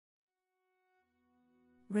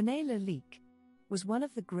René Lalique was one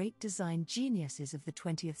of the great design geniuses of the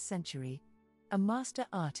 20th century, a master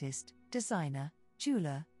artist, designer,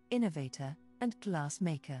 jeweler, innovator, and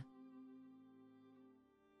glassmaker.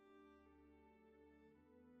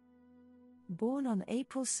 Born on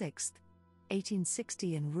April 6,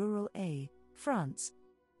 1860 in rural A, France,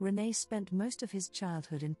 René spent most of his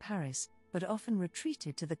childhood in Paris, but often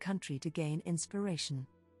retreated to the country to gain inspiration.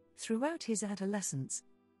 Throughout his adolescence,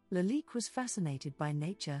 Lalique was fascinated by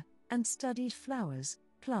nature and studied flowers,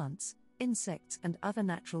 plants, insects, and other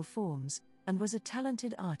natural forms, and was a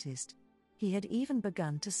talented artist. He had even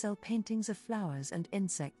begun to sell paintings of flowers and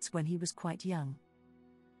insects when he was quite young.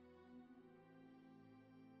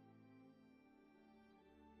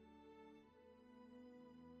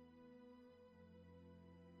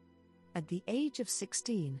 At the age of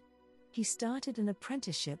 16, he started an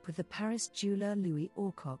apprenticeship with the Paris jeweler Louis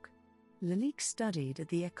Aucoq. Lalique studied at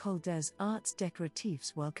the École des Arts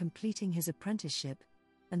Décoratifs while completing his apprenticeship,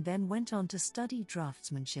 and then went on to study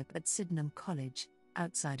draftsmanship at Sydenham College,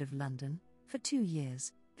 outside of London, for 2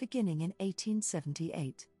 years, beginning in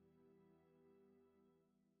 1878.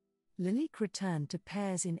 Lalique returned to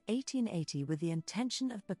Paris in 1880 with the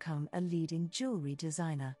intention of becoming a leading jewelry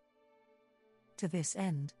designer. To this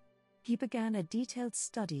end, he began a detailed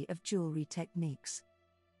study of jewelry techniques.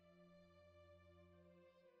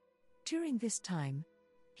 During this time,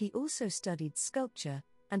 he also studied sculpture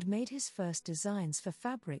and made his first designs for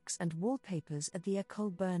fabrics and wallpapers at the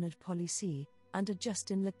École Bernard Palissy under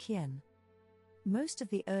Justin Lequien. Most of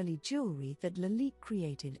the early jewelry that Lalique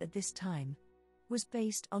created at this time was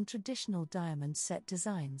based on traditional diamond set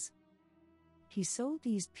designs. He sold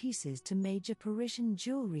these pieces to major Parisian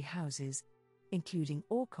jewelry houses, including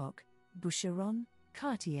Aucoq, Boucheron,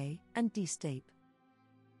 Cartier, and D'Estape.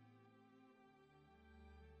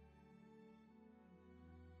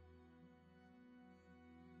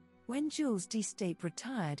 When Jules D'Estape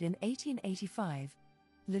retired in 1885,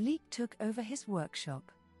 Lalique took over his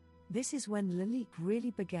workshop. This is when Lalique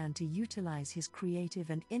really began to utilize his creative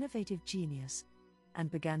and innovative genius, and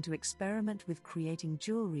began to experiment with creating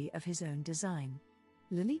jewelry of his own design.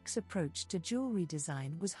 Lalique's approach to jewelry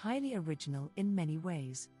design was highly original in many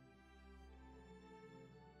ways.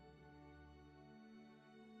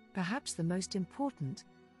 Perhaps the most important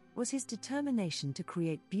was his determination to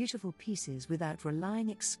create beautiful pieces without relying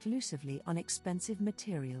exclusively on expensive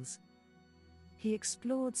materials. He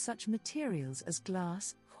explored such materials as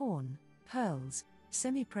glass, horn, pearls,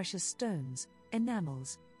 semi-precious stones,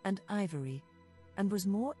 enamels, and ivory, and was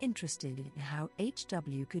more interested in how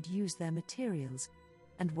HW could use their materials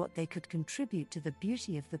and what they could contribute to the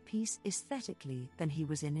beauty of the piece aesthetically than he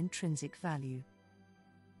was in intrinsic value.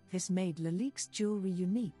 This made Lalique's jewelry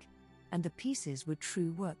unique, and the pieces were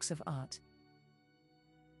true works of art.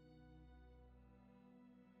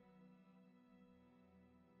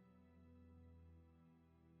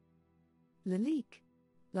 Lalique,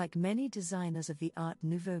 like many designers of the Art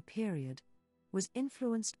Nouveau period, was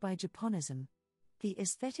influenced by Japonism, the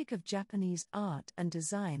aesthetic of Japanese art and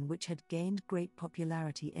design which had gained great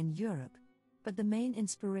popularity in Europe, but the main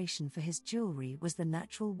inspiration for his jewelry was the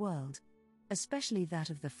natural world, especially that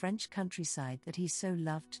of the French countryside that he so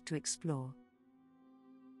loved to explore.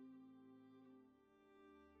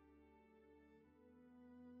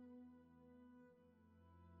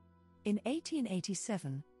 In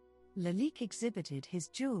 1887, Lalique exhibited his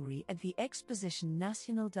jewelry at the Exposition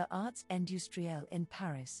Nationale des Arts Industriels in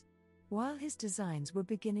Paris. While his designs were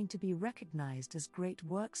beginning to be recognized as great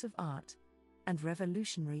works of art, and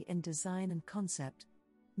revolutionary in design and concept,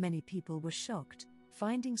 many people were shocked,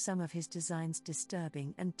 finding some of his designs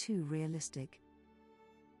disturbing and too realistic.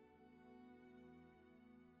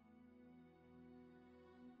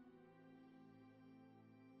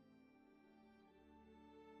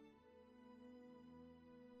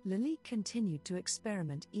 Lalique continued to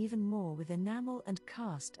experiment even more with enamel and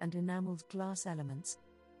cast and enameled glass elements,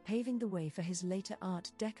 paving the way for his later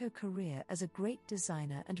Art Deco career as a great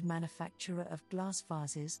designer and manufacturer of glass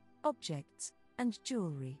vases, objects, and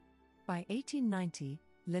jewelry. By 1890,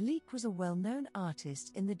 Lalique was a well-known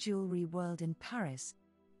artist in the jewelry world in Paris,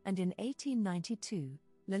 and in 1892,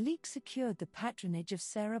 Lalique secured the patronage of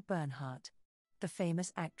Sarah Bernhardt, the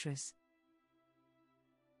famous actress.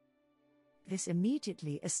 This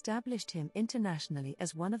immediately established him internationally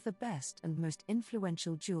as one of the best and most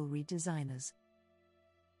influential jewelry designers.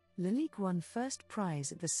 Lalique won first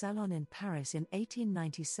prize at the Salon in Paris in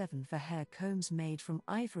 1897 for hair combs made from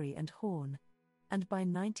ivory and horn, and by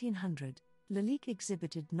 1900, Lalique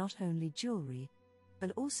exhibited not only jewelry,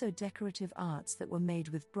 but also decorative arts that were made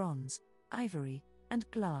with bronze, ivory, and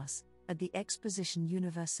glass, at the Exposition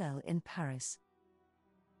Universelle in Paris.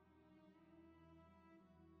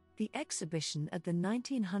 The exhibition at the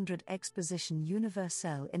 1900 Exposition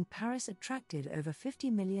Universelle in Paris attracted over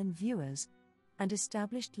 50 million viewers and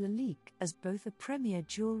established Lalique as both a premier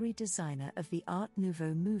jewelry designer of the Art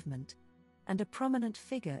Nouveau movement and a prominent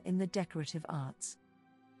figure in the decorative arts.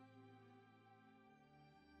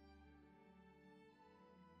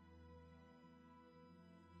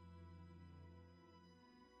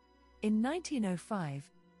 In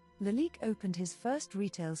 1905, Lalique opened his first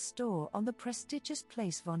retail store on the prestigious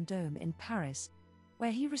Place Vendôme in Paris,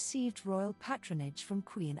 where he received royal patronage from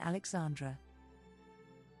Queen Alexandra.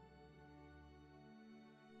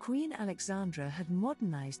 Queen Alexandra had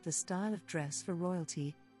modernized the style of dress for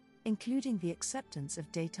royalty, including the acceptance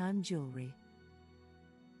of daytime jewelry.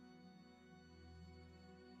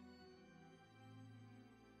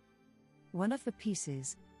 One of the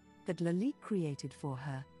pieces that Lalique created for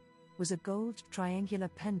her was a gold triangular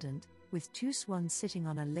pendant with two swans sitting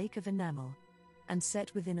on a lake of enamel, and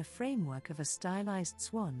set within a framework of a stylized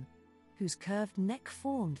swan, whose curved neck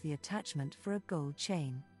formed the attachment for a gold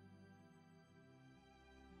chain.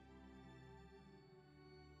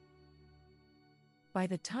 By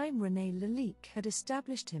the time René Lalique had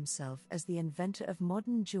established himself as the inventor of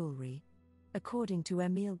modern jewelry, according to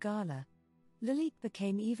Émile Gala, Lalique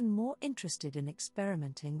became even more interested in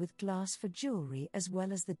experimenting with glass for jewelry as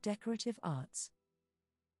well as the decorative arts.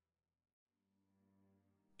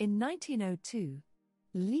 In 1902,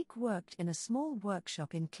 Lalique worked in a small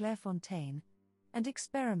workshop in Clairefontaine and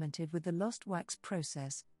experimented with the lost wax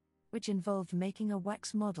process, which involved making a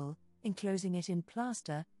wax model, enclosing it in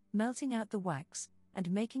plaster, melting out the wax,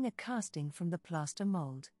 and making a casting from the plaster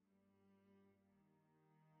mold.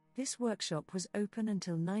 This workshop was open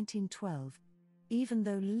until 1912, even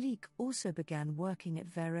though Lalique also began working at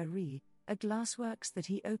Verrerie, a glassworks that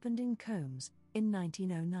he opened in Combes, in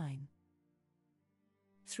 1909.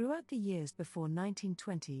 Throughout the years before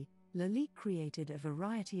 1920, Lalique created a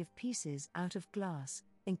variety of pieces out of glass,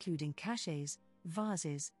 including cachets,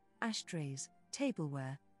 vases, ashtrays,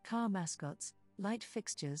 tableware, car mascots, light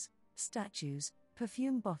fixtures, statues,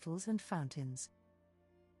 perfume bottles and fountains.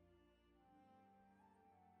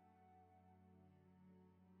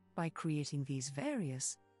 By creating these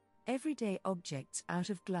various, everyday objects out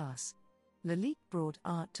of glass, Lalique brought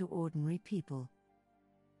art to ordinary people.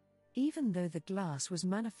 Even though the glass was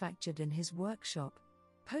manufactured in his workshop,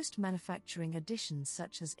 post-manufacturing additions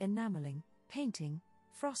such as enameling, painting,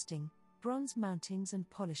 frosting, bronze mountings and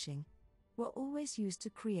polishing were always used to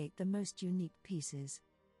create the most unique pieces.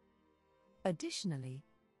 Additionally,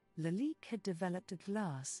 Lalique had developed a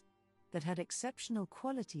glass that had exceptional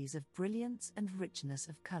qualities of brilliance and richness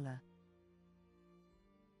of color.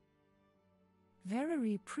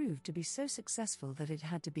 Verrerie proved to be so successful that it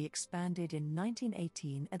had to be expanded in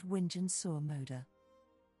 1918 at Wingen-sur-Moder.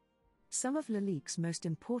 Some of Lalique's most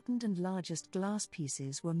important and largest glass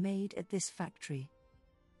pieces were made at this factory.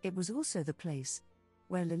 It was also the place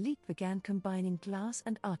where Lalique began combining glass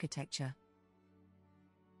and architecture.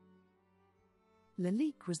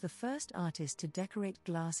 Lalique was the first artist to decorate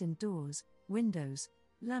glass in doors, windows,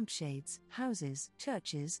 lampshades, houses,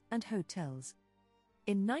 churches, and hotels.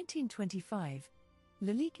 In 1925,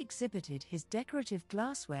 Lalique exhibited his decorative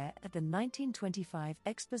glassware at the 1925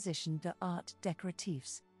 Exposition d'Art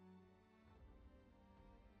Décoratifs.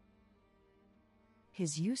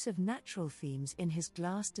 His use of natural themes in his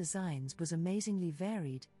glass designs was amazingly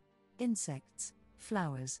varied. Insects,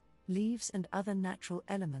 flowers, leaves and other natural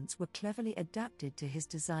elements were cleverly adapted to his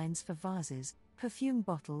designs for vases, perfume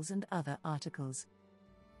bottles and other articles.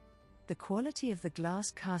 The quality of the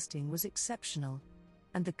glass casting was exceptional,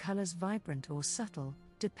 and the colors vibrant or subtle,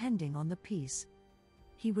 depending on the piece.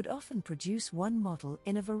 He would often produce one model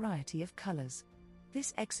in a variety of colors.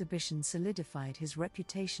 This exhibition solidified his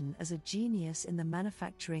reputation as a genius in the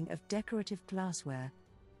manufacturing of decorative glassware,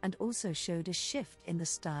 and also showed a shift in the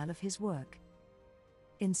style of his work.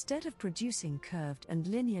 Instead of producing curved and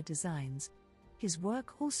linear designs, his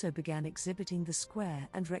work also began exhibiting the square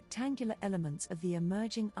and rectangular elements of the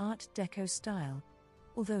emerging Art Deco style,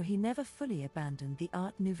 although he never fully abandoned the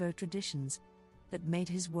Art Nouveau traditions that made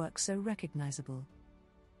his work so recognizable.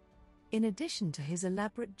 In addition to his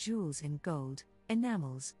elaborate jewels in gold,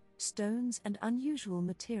 enamels, stones and unusual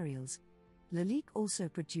materials, Lalique also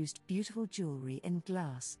produced beautiful jewelry in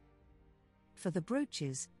glass. For the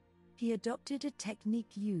brooches, he adopted a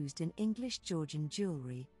technique used in English Georgian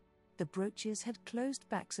jewelry. The brooches had closed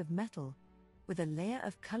backs of metal, with a layer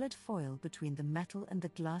of colored foil between the metal and the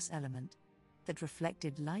glass element, that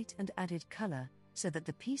reflected light and added color, so that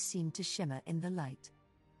the piece seemed to shimmer in the light.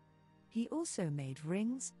 He also made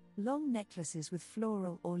rings, long necklaces with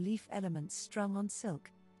floral or leaf elements strung on silk,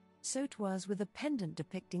 So 'twas with a pendant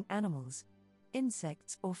depicting animals,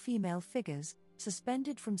 insects or female figures,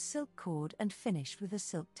 suspended from silk cord and finished with a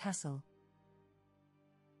silk tassel.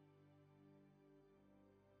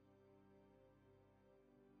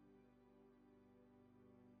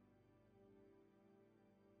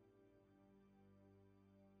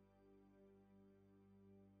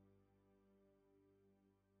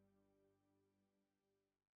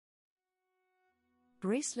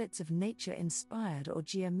 Bracelets of nature-inspired or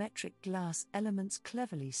geometric glass elements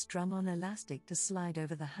cleverly strung on elastic to slide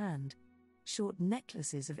over the hand, short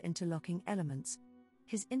necklaces of interlocking elements.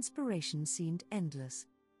 His inspiration seemed endless.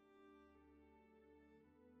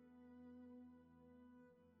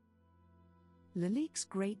 Lalique's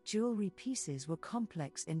great jewelry pieces were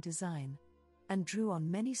complex in design, and drew on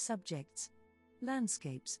many subjects,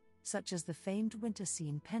 landscapes, such as the famed winter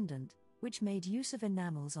scene pendant, which made use of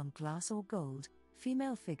enamels on glass or gold,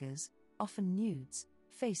 female figures, often nudes,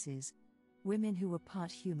 faces, women who were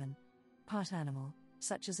part human, part animal,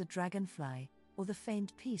 such as a dragonfly, or the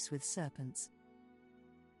famed piece with serpents.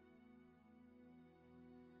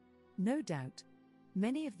 No doubt,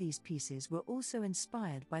 many of these pieces were also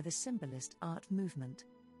inspired by the symbolist art movement.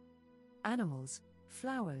 Animals,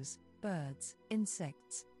 flowers, birds,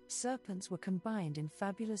 insects, serpents were combined in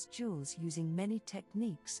fabulous jewels using many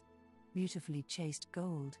techniques: beautifully chased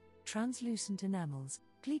gold, translucent enamels,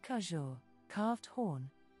 cliquage, carved horn,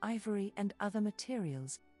 ivory and other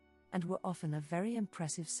materials, and were often of very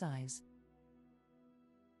impressive size.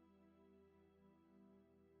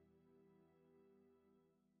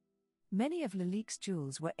 Many of Lalique's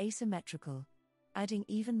jewels were asymmetrical, adding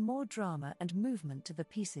even more drama and movement to the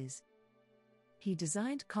pieces. He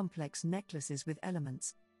designed complex necklaces with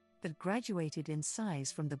elements that graduated in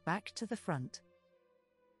size from the back to the front.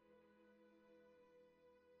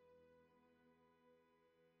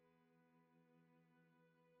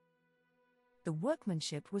 The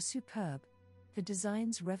workmanship was superb, the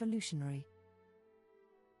designs revolutionary.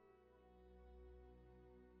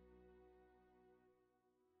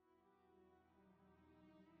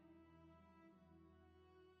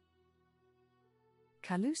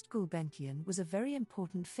 Calouste Gulbenkian was a very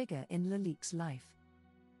important figure in Lalique's life.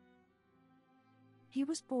 He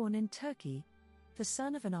was born in Turkey, the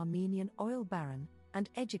son of an Armenian oil baron, and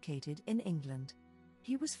educated in England.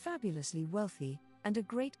 He was fabulously wealthy and a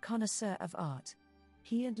great connoisseur of art.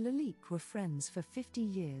 He and Lalique were friends for 50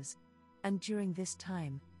 years, and during this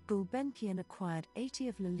time, Gulbenkian acquired 80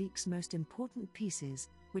 of Lalique's most important pieces,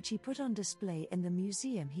 which he put on display in the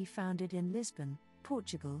museum he founded in Lisbon,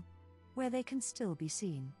 Portugal, where they can still be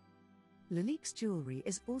seen. Lalique's jewelry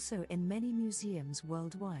is also in many museums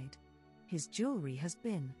worldwide. His jewelry has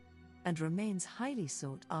been, and remains highly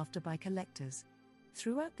sought after by collectors.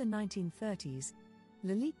 Throughout the 1930s,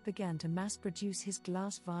 Lalique began to mass-produce his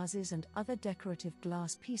glass vases and other decorative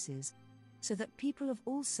glass pieces, so that people of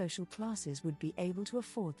all social classes would be able to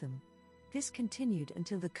afford them. This continued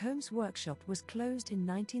until the Combs workshop was closed in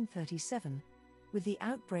 1937, with the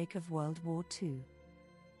outbreak of World War II.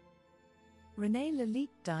 René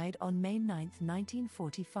Lalique died on May 9,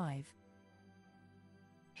 1945.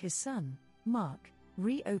 His son, Marc,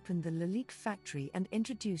 reopened the Lalique factory and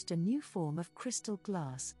introduced a new form of crystal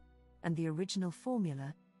glass, and the original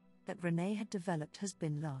formula that René had developed has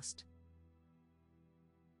been lost.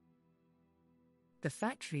 The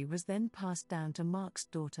factory was then passed down to Marc's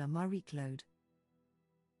daughter Marie-Claude.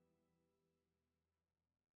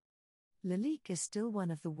 Lalique is still one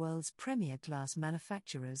of the world's premier glass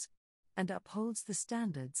manufacturers, and upholds the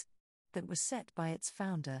standards that were set by its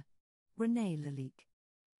founder, René Lalique.